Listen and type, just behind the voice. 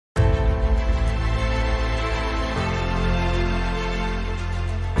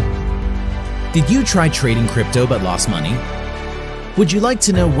Did you try trading crypto but lost money? Would you like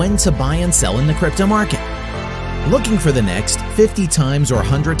to know when to buy and sell in the crypto market? Looking for the next 50 times or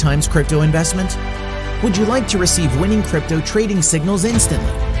 100 times crypto investment? Would you like to receive winning crypto trading signals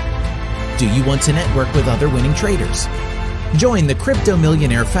instantly? Do you want to network with other winning traders? Join the Crypto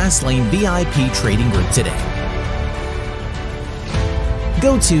Millionaire Fastlane VIP trading group today.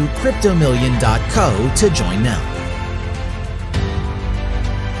 Go to cryptomillion.co to join now.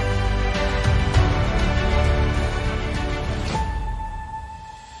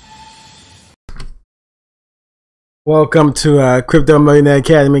 Welcome to Crypto Millionaire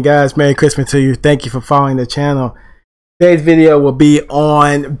Academy, guys. Merry Christmas to you. Thank you for following the channel. Today's video will be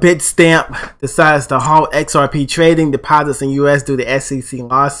on Bitstamp decides to halt XRP trading deposits in US due to SEC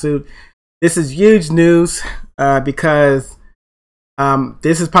lawsuit. This is huge news because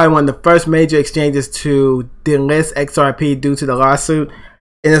this is probably one of the first major exchanges to delist XRP due to the lawsuit.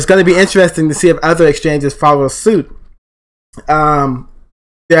 And it's going to be interesting to see if other exchanges follow suit. There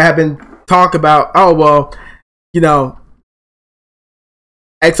have been talk about, oh, well, you know,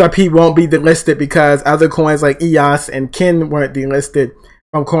 XRP won't be delisted because other coins like EOS and Kin weren't delisted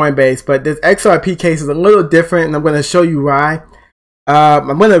from Coinbase. But this XRP case is a little different, and I'm going to show you why.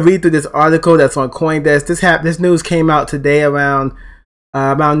 I'm going to read through this article that's on CoinDesk. This news came out today around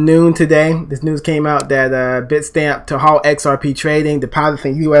noon today. This news came out that Bitstamp to halt XRP trading deposits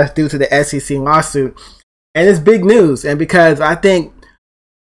in US due to the SEC lawsuit. And it's big news, and because I think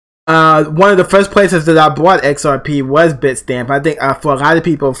one of the first places that I bought XRP was Bitstamp. I think for a lot of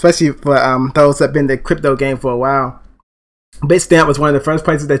people, especially for those that have been in the crypto game for a while, Bitstamp was one of the first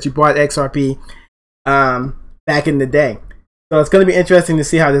places that you bought XRP back in the day. So it's going to be interesting to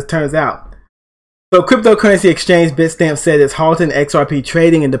see how this turns out. So cryptocurrency exchange Bitstamp said it's halting XRP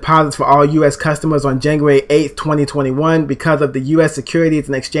trading and deposits for all U.S. customers on January 8th, 2021 because of the U.S. Securities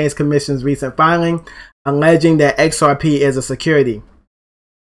and Exchange Commission's recent filing alleging that XRP is a security.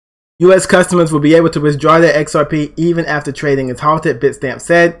 U.S. customers will be able to withdraw their XRP even after trading is halted, Bitstamp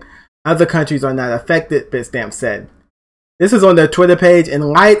said. Other countries are not affected, Bitstamp said. This is on their Twitter page. In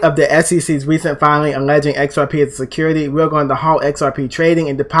light of the SEC's recent filing alleging XRP is a security, we're going to halt XRP trading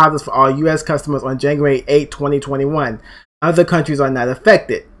and deposits for all U.S. customers on January 8, 2021. Other countries are not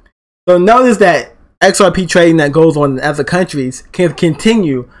affected. So notice that XRP trading that goes on in other countries can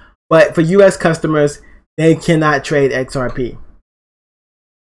continue, but for U.S. customers, they cannot trade XRP.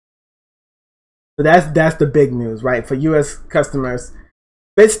 So that's the big news, right? For U.S. customers,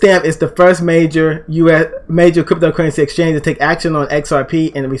 Bitstamp is the first major cryptocurrency exchange to take action on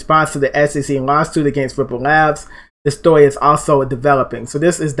XRP in response to the SEC lawsuit against Ripple Labs. The story is also developing. So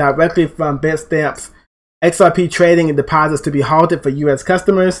this is directly from Bitstamp's XRP trading and deposits to be halted for U.S.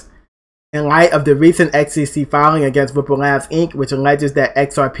 customers in light of the recent SEC filing against Ripple Labs Inc., which alleges that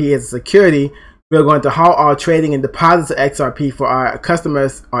XRP is a security. We're going to halt all trading and deposits of XRP for our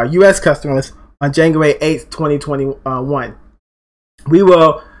customers, our U.S. customers, on January 8th, 2021. We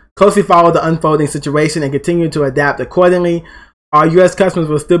will closely follow the unfolding situation and continue to adapt accordingly. Our U.S. customers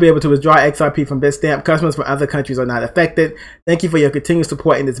will still be able to withdraw XRP from Bitstamp. Customers from other countries are not affected. Thank you for your continued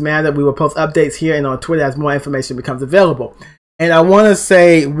support in this matter. We will post updates here and on Twitter as more information becomes available. And I want to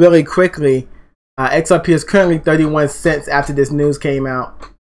say really quickly, XRP is currently 31 cents after this news came out.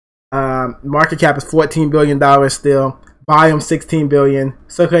 Market cap is $14 billion still. Volume 16 billion,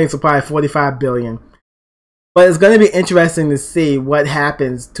 circulating supply 45 billion. But it's going to be interesting to see what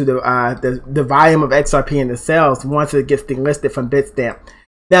happens to the volume of XRP in the sales once it gets delisted from Bitstamp.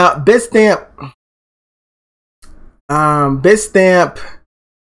 Now, Bitstamp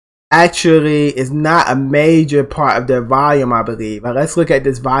actually is not a major part of their volume, I believe. Let's look at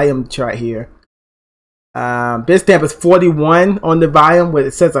this volume chart here. Bitstamp is 41 on the volume, where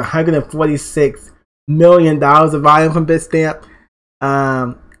it says 146 million dollars of volume from Bitstamp,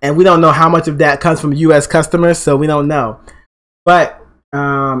 and we don't know how much of that comes from U.S. customers, so we don't know. But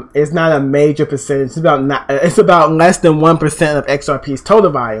it's not a major percentage. It's about less than 1% of XRP's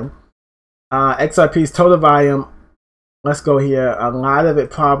total volume. XRP's total volume. Let's go here. A lot of it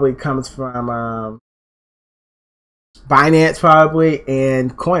probably comes from Binance, probably,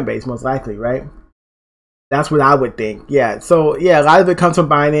 and Coinbase, most likely, right? That's what I would think. Yeah. So yeah, a lot of it comes from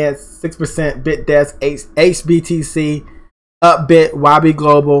Binance, 6%, BitDesk, HBTC, Upbit, Wabi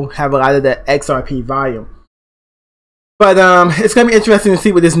Global have a lot of the XRP volume. But it's gonna be interesting to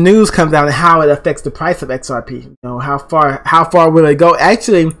see what this news comes out and how it affects the price of XRP. You know, how far will it go?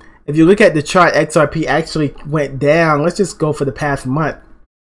 Actually, if you look at the chart, XRP actually went down. Let's just go for the past month.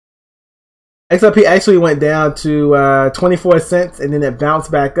 XRP actually went down to 24 cents and then it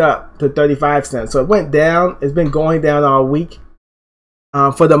bounced back up to 35 cents. So it went down. It's been going down all week.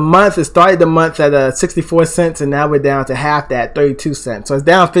 For the month, it started the month at 64 cents, and now we're down to half that, 32 cents. So it's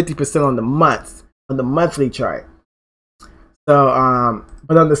down 50% on the month, on the monthly chart. So,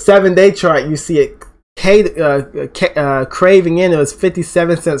 but on the 7-day chart, you see it craving in. It was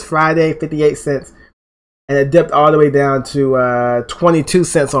 57 cents Friday, 58 cents, and it dipped all the way down to 22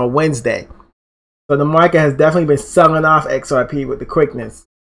 cents on Wednesday. So the market has definitely been selling off XRP with the quickness.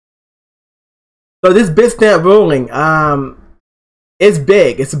 So this Bitstamp ruling, it's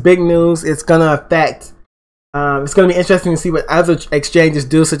big. It's big news. It's going to affect, it's going to be interesting to see what other exchanges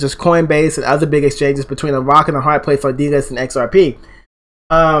do, such as Coinbase and other big exchanges, between a rock and a hard place for delisting XRP.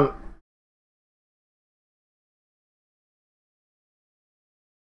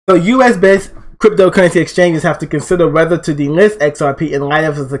 So US-based cryptocurrency exchanges have to consider whether to delist XRP in light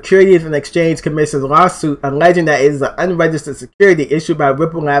of the Securities and Exchange Commission's lawsuit alleging that it is an unregistered security issued by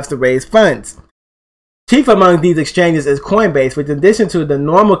Ripple Labs to raise funds. Chief among these exchanges is Coinbase, which in addition to the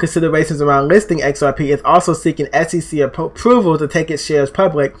normal considerations around listing XRP, is also seeking SEC approval to take its shares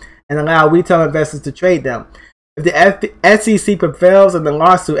public and allow retail investors to trade them. If the SEC prevails in the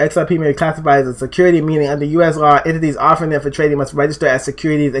lawsuit, XRP may be classified as a security, meaning under U.S. law, entities offering it for trading must register as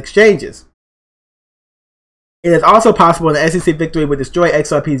securities exchanges. It is also possible an SEC victory would destroy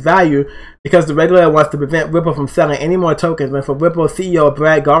XRP's value because the regulator wants to prevent Ripple from selling any more tokens, and for Ripple CEO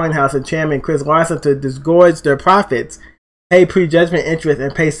Brad Garlinghouse and Chairman Chris Larson to disgorge their profits, pay prejudgment interest,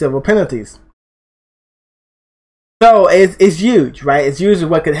 and pay civil penalties. So it's huge, right? It's huge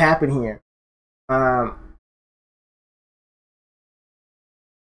what could happen here.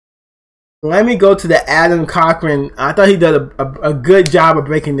 Let me go to the Adam Cochran. I thought he did a good job of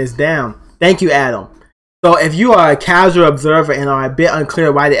breaking this down. Thank you, Adam. So if you are a casual observer and are a bit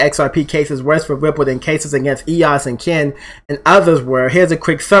unclear why the XRP case is worse for Ripple than cases against EOS and Kin and others were, here's a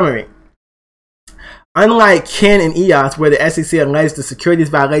quick summary. Unlike Kin and EOS, where the SEC alleged the securities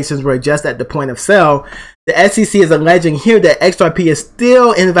violations were just at the point of sale, the SEC is alleging here that XRP is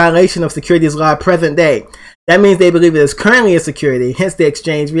still in violation of securities law present day. That means they believe it is currently a security, hence the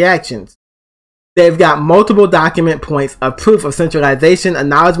exchange reactions. They've got multiple document points of proof of centralization,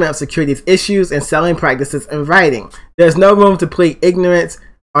 acknowledgement of securities issues, and selling practices in writing. There's no room to plead ignorance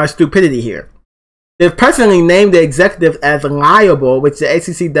or stupidity here. They've personally named the executives as liable, which the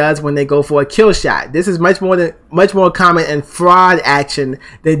SEC does when they go for a kill shot. This is much more common in fraud action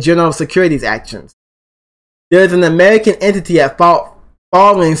than general securities actions. There's an American entity at fault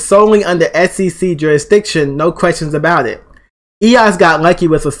falling solely under SEC jurisdiction, no questions about it. EOS got lucky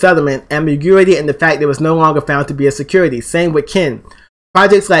with a settlement, ambiguity, and the fact that it was no longer found to be a security. Same with Kin.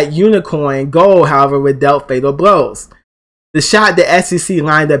 Projects like Unicorn Gold, however, were dealt fatal blows. The shot the SEC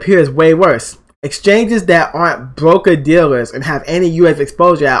lined up here is way worse. Exchanges that aren't broker-dealers and have any U.S.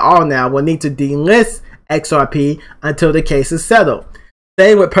 exposure at all now will need to delist XRP until the case is settled.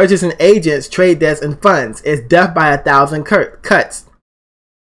 Same with purchasing agents, trade desks, and funds. It's death by 1,000 cuts.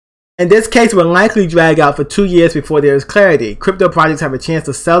 And this case will likely drag out for 2 years before there is clarity. Crypto projects have a chance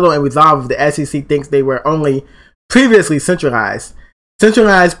to settle and resolve if the SEC thinks they were only previously centralized.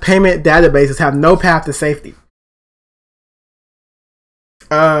 Centralized payment databases have no path to safety.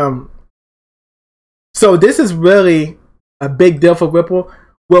 So this is really a big deal for Ripple.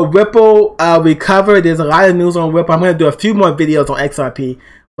 Will Ripple recover? There's a lot of news on Ripple. I'm going to do a few more videos on XRP.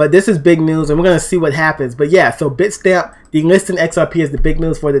 But this is big news, and we're going to see what happens. But yeah, so Bitstamp delisting XRP is the big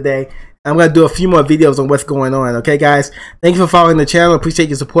news for today. I'm going to do a few more videos on what's going on. Okay, guys? Thank you for following the channel. Appreciate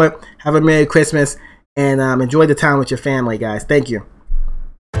your support. Have a Merry Christmas, and enjoy the time with your family, guys. Thank you.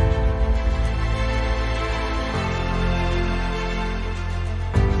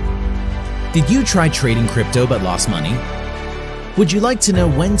 Did you try trading crypto but lost money? Would you like to know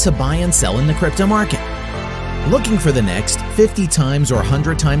when to buy and sell in the crypto market? Looking for the next 50 times or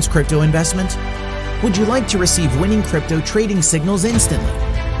 100 times crypto investment? Would you like to receive winning crypto trading signals instantly?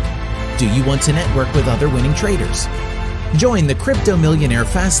 Do you want to network with other winning traders? Join the Crypto Millionaire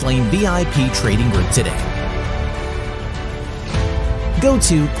Fastlane VIP trading group today. Go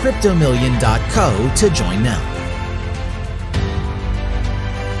to cryptomillion.co to join now.